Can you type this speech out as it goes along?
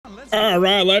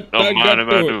Alright, let Don't mind if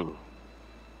I do.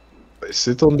 Is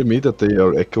it only me that they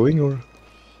are echoing, or?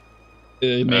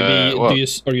 Maybe well.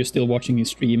 are you still watching his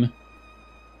stream?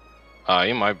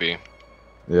 You might be.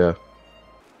 Yeah.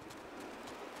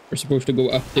 We're supposed to go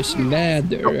up this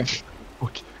ladder.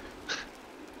 Okay.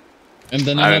 And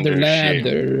then I don't another give a shit.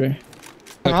 ladder.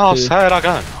 I'll say it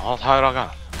again. I'll say it again.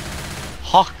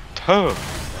 Hawk 2.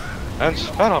 And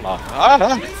spell on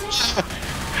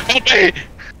Help me!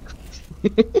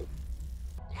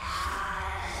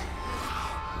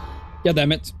 Yeah,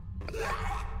 damn it.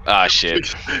 Ah,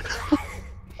 shit.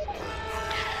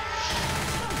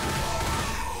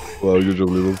 Wow, good job,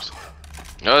 Lilobs.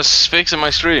 I was fixing my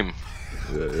stream.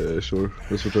 Yeah, sure.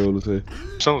 That's what I want to say.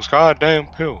 Those goddamn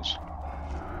pills.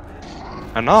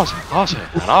 And I'll say.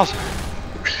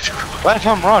 Let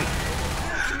him run.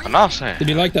 And I'll say. Did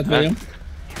you like that, William?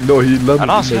 No, he landed in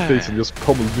my say. face and just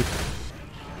pummeled me.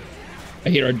 I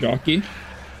hear a jockey.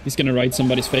 He's gonna ride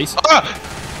somebody's face. Ah!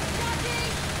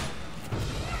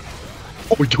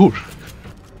 Oh my god!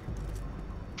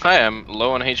 I am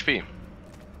low on HP.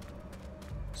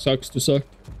 Sucks to suck.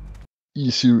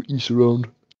 Easy round.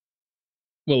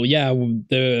 Well, yeah,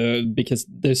 because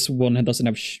this one doesn't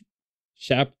have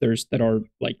chapters that are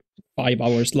like 5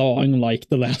 hours long, like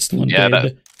the last one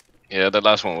did. The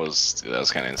last one was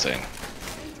kind of insane.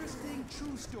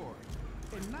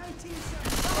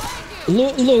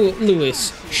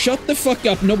 Lewis, shut the fuck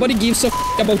up. Nobody gives a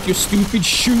f about your stupid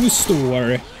shoe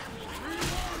store.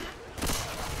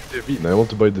 I want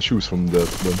to buy the shoes from that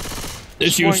one.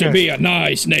 This used to be a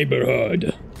nice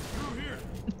neighborhood.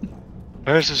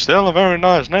 This is still a very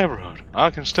nice neighborhood. I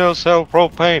can still sell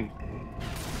propane.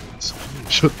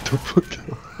 Shut the fuck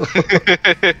up.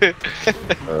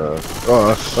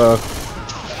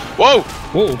 Whoa!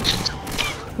 Whoa.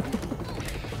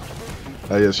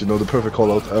 Yes, you know the perfect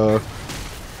call out.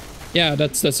 Yeah,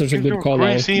 that's such a good call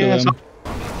out.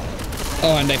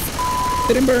 Oh, and they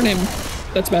didn't burn him.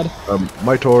 That's bad.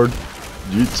 My turn.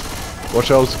 Yeet.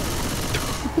 Watch out.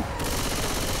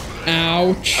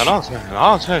 Ouch. And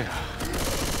I'll tell you.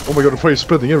 Oh my god, the fire is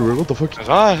spreading everywhere. What the fuck? Cause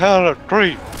I had a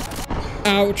dream.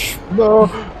 Ouch. No.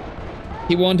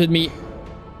 He wanted me.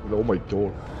 Oh my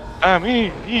god.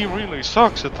 He really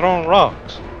sucks at throwing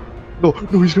rocks. No,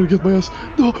 he's gonna get my ass.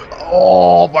 No.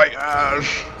 Oh my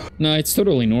gosh. No, it's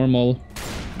totally normal.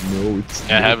 No, it's.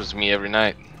 That happens to me every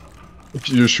night.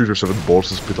 You shoot yourself in the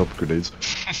balls and spit up grenades.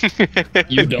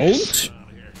 You don't?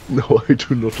 No, I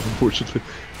do not, unfortunately.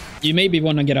 You maybe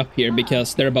want to get up here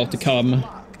because they're about to come.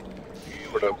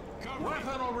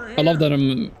 A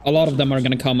lot of them are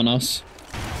gonna come on us.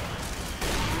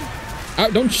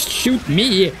 Don't shoot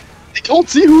me! I can't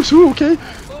see who's who, okay?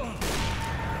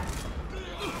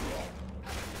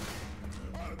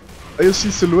 I just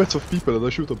see silhouettes of people and I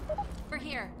shoot them.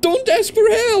 Don't ask for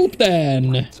help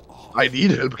then! I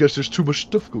need help because there's too much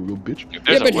stuff going on, bitch.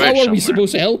 Yeah, but how are we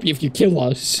supposed to help you if you kill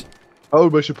us? How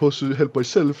am I supposed to help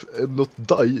myself and not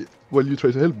die while you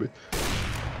try to help me?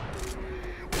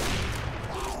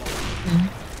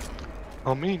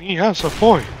 I mean, he has a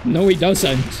point. No, he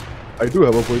doesn't. I do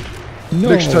have a point. No.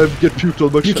 Next time, get puked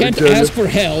on much. You can't ask for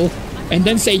help and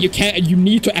then say you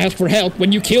need to ask for help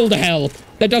when you kill the help.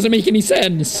 That doesn't make any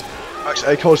sense.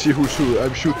 Actually, I can't see who's who.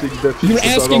 I'm shooting that. You're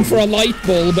asking for a light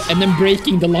bulb and then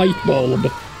breaking the light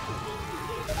bulb.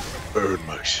 Burn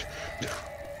much.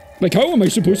 Like, how am I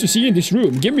supposed to see in this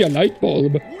room? Give me a light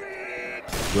bulb.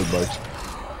 Well, Mike.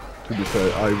 To be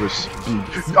fair, I was being.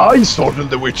 I startled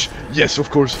the witch! Yes, of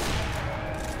course.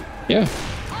 Yeah.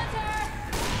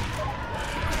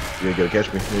 You ain't gonna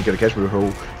catch me. You ain't gonna catch me,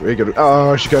 ho. You ain't gonna.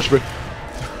 Ah, she catch me.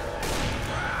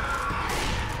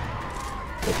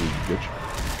 Fucking bitch.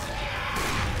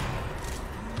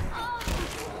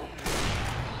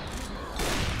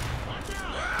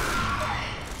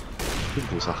 I think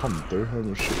there's a hunter, I'm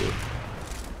not sure.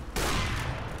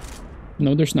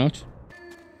 No, there's not.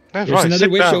 That's There's right, another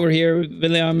sit witch down. over here,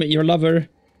 William, your lover.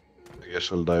 I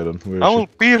guess I'll die then. Where I is will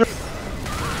she? beat her.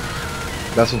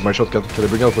 That's not my shotgun. Can I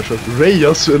bring out my shotgun?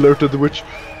 Reyes alerted the witch.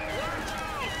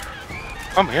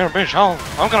 Come here, bitch.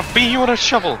 I'm gonna beat you with a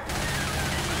shovel.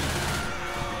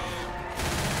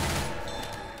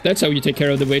 That's how you take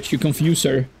care of the witch. You confuse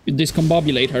her. You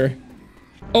discombobulate her.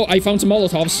 Oh, I found some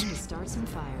Molotovs.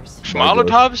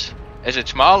 Molotovs? Is it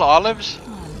small olives?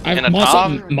 In a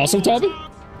tub? Muzzle tub?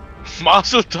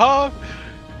 Mazel tov?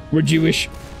 We're Jewish.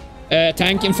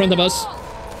 Tank in front of us.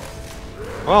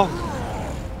 Well,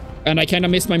 And I kinda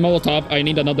missed my Molotov. I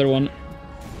need another one.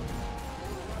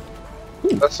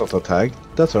 Ooh. That's not a tag.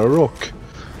 That's a rock.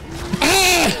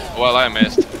 Ah! well, I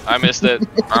missed. I missed it.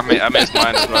 I missed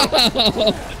mine as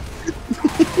well.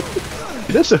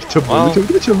 That's a tomorrow.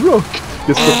 That's a rock.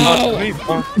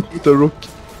 It's the rock.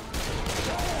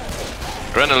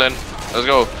 Adrenaline. Let's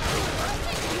go.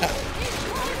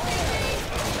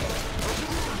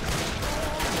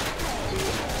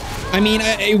 I mean,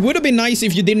 it would have been nice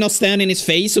if you did not stand in his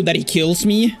face so that he kills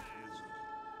me.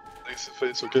 Nice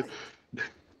face, okay.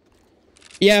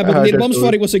 Yeah, but Lidbombs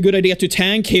thought it was a good idea to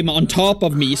tank him on top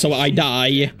of me so I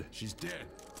die. She's dead.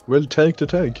 Well, tank the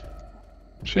tank.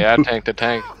 Yeah, I tanked the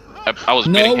tank. I was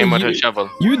beating him with a shovel.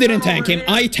 You didn't tank him,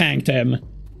 I tanked him.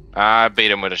 I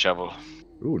beat him with a shovel.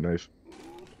 Ooh, nice.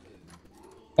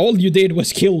 All you did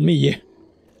was kill me.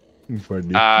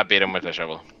 I beat him with a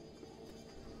shovel.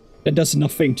 That does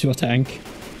nothing to a tank.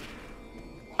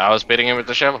 I was beating him with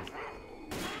the shovel.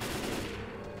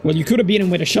 Well, you could have beat him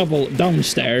with a shovel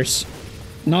downstairs.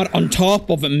 Not on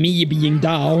top of me being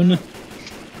down.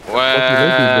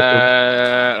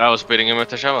 Well, I was beating him with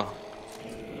the shovel.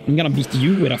 I'm gonna beat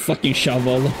you with a fucking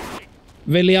shovel.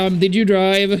 William, did you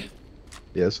drive?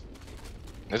 Yes.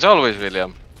 It's always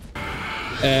William.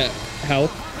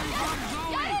 Help.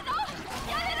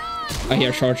 I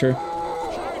hear Charger.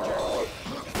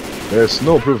 There's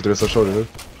no proof there's a charger there.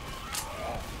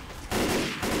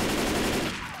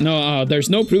 No, there's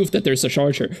no proof that there's a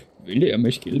Charger. William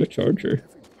has killed a Charger.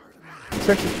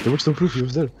 Exactly. There was no proof he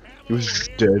was there. He was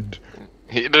dead.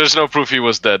 There's no proof he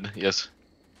was dead. Yes.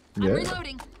 Yeah.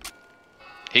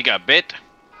 He got bit.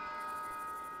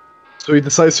 So he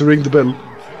decides to ring the bell.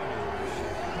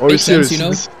 Are you Makes sense,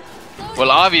 serious? you know?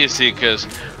 Well, obviously, because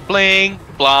bling,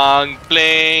 blong,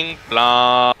 bling,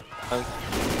 blong,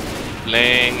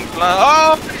 bling, blong.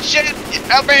 Oh, shit!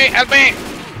 Help me! Help me!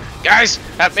 Guys,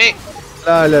 help me!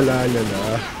 La la la la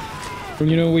la. Well,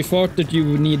 you know, we thought that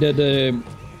you needed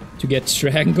to get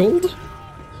strangled.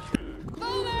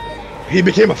 He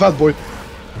became a fat boy.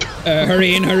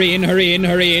 Hurry in, hurry in, hurry in,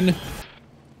 hurry in.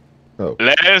 Oh.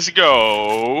 Let's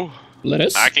go.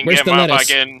 Lettuce? I can Where's get the my lettuce?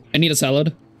 fucking I need a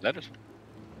salad. lettuce.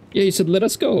 Yeah, you said let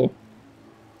us go.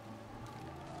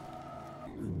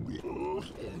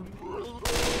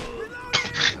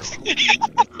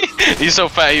 He's so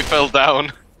fat he fell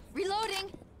down.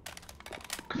 Reloading.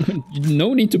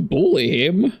 No need to bully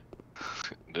him.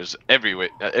 There's every way,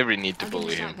 every need to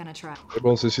bully him.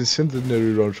 Everyone says his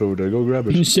centenary ranch over there. Go grab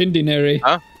it. Incendiary.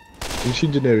 Huh?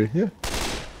 Incendiary, yeah.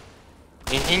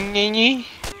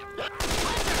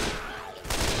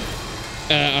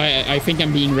 I think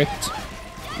I'm being ripped.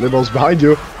 Lidbomb's behind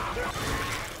you.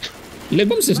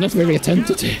 Lidbombs is not very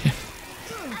attentive.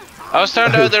 I was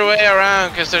turned the other way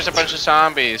around because there's a bunch of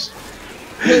zombies.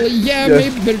 Well, yeah,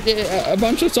 maybe, but a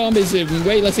bunch of zombies is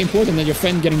way less important than your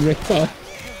friend getting ripped up.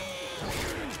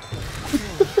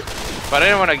 But I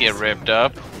didn't want to get ripped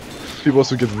up. He wants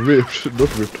to get ripped,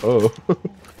 not ripped up.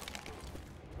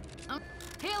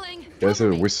 Healing. There's a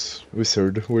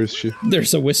wizard. Where is she?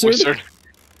 There's a wizard? Wizard.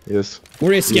 Yes.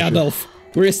 Where is Gandalf?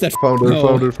 Where is that? Found her, No.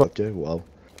 found her. Fuck yeah, wow.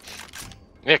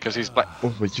 Yeah, because he's black.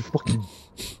 Oh my, you fucking...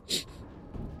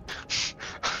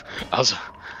 Also,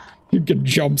 You get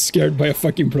jump scared by a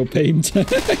fucking propane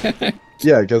tank.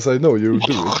 Yeah, because I know you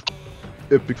do it.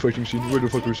 Epic fighting scene. Where the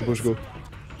fuck are we supposed to go?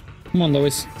 Come on,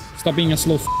 Lois. Stop being a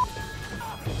slow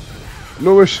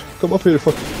Lois, come up here,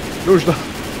 fuck. Lois, no.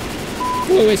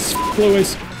 Lois.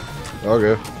 Lois.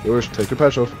 Okay, Lois, take your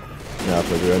patch off. Nah,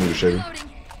 fuck it, I need to shave him.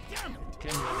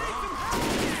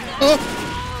 Oh!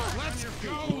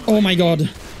 Oh my god.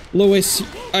 Lois,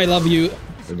 I love you.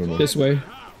 I don't know. This way.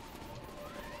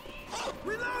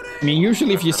 I mean,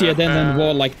 usually if you see a dead end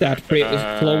wall like that,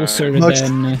 closer Max,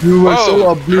 than... you were so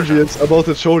Whoa. oblivious about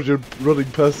the charger running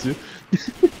past you.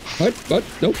 What? What?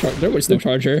 No there was no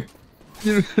charger.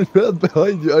 He ran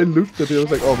behind you. I looked at him. I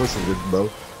was like, oh, that's a good now.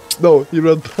 No, he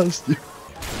ran past you.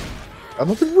 I'm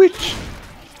not a witch.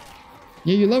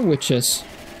 Yeah, you love witches.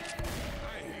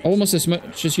 Almost as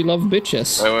much as you love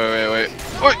bitches. wait.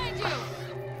 Oi!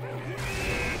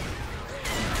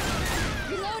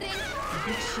 Reloading.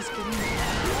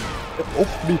 Get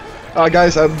off me. Ah,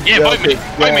 guys, I'm... Yeah, bite me,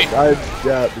 bite me.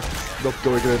 Yeah, it's not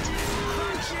going good.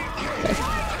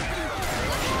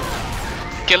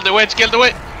 Kill the witch, kill the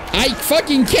witch! I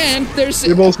fucking can't! There's...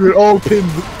 We're most we're all pinned,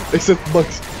 except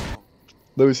Max.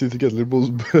 Now we see it together, we're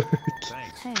both back.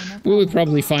 We would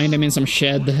probably find him in some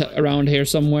shed around here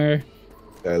somewhere.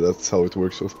 Yeah, that's how it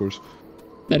works, of course.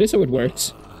 That is how it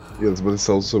works. Yes, but it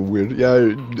sounds so weird.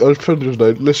 Yeah, our friend just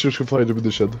died. Let's just go find him in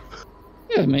the shed.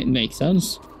 Yeah, it makes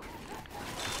sense.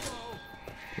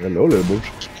 Hello, Lemon.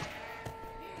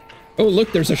 Oh,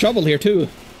 look, there's a shovel here too.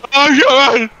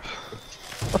 Oh,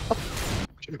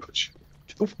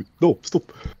 Get off me. No, stop.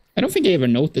 I don't think I ever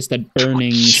noticed that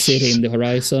burning city in the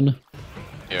horizon.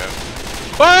 yeah.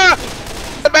 Ah!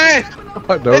 The man!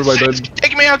 Never mind.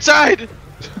 Take me outside!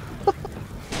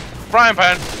 Frying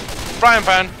pan! Frying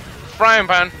pan! Frying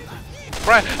pan!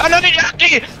 Another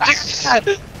yaki!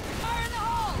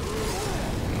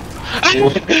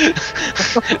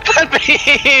 Help me!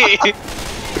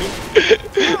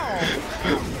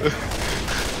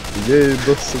 The game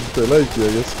doesn't like you, I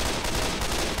guess.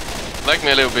 Like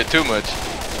me a little bit too much.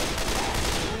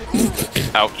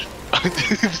 Ouch.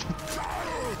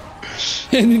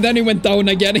 And then he went down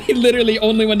again. He literally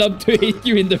only went up to hit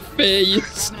you in the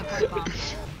face.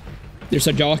 There's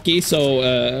a jockey, so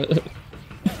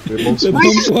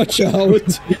watch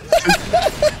out.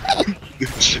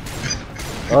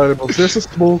 Alright, but there's a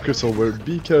smoker somewhere.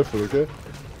 Be careful, okay?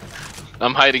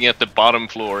 I'm hiding at the bottom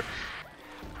floor.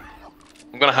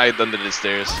 I'm gonna hide under the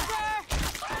stairs.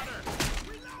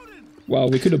 Wow,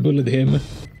 we could have bullied him.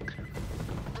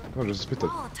 Oh, there's a spitter.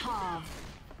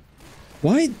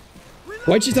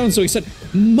 Why'd she sound so excited?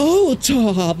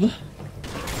 Molotov!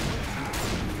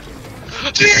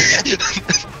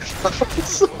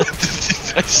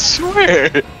 I swear!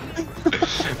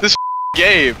 This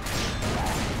game!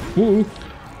 Ooh.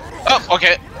 Oh,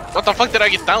 okay. What the fuck did I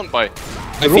get downed by?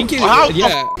 I think it,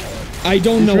 yeah. I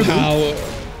don't know how.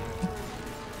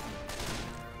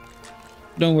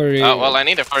 Don't worry. Oh, well, I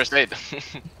need a first aid.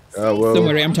 Well. Don't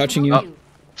worry, I'm touching you.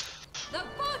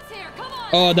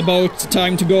 Oh, the boat.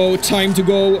 Time to go. Time to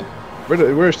go.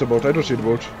 Where's the boat? I don't see the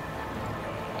boat.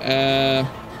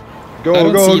 Go, I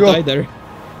don't see it either.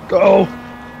 Go!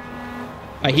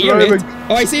 I hear it.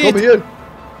 Oh, I see it! Come here!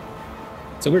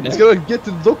 It's over there. It's gonna get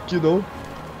to the dock, you know.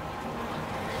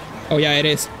 Oh, yeah, it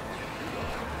is.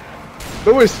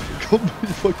 No, it's... Come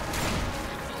here, fuck.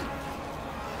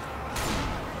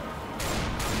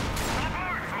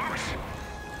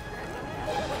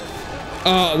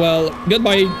 Oh, well,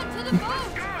 goodbye.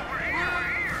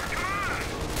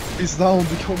 He's down,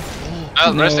 become...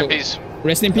 Oh, rest in peace.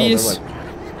 Rest in peace.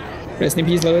 Rest in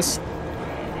peace, Lewis.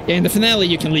 Yeah, in the finale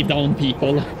you can leave down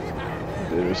people.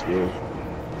 There is no...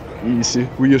 Easy.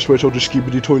 We just went on the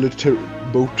skibidi toilet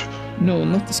boat. No,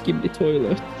 not the skibidi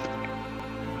toilet.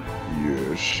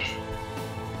 Yes.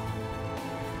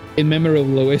 In memory of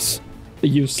Lewis. The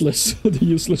useless. The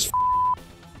useless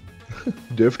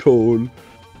Death hole.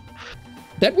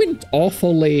 That went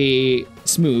awfully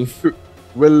smooth.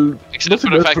 Well... Except for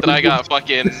the fact that I got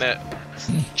fucking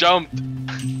jumped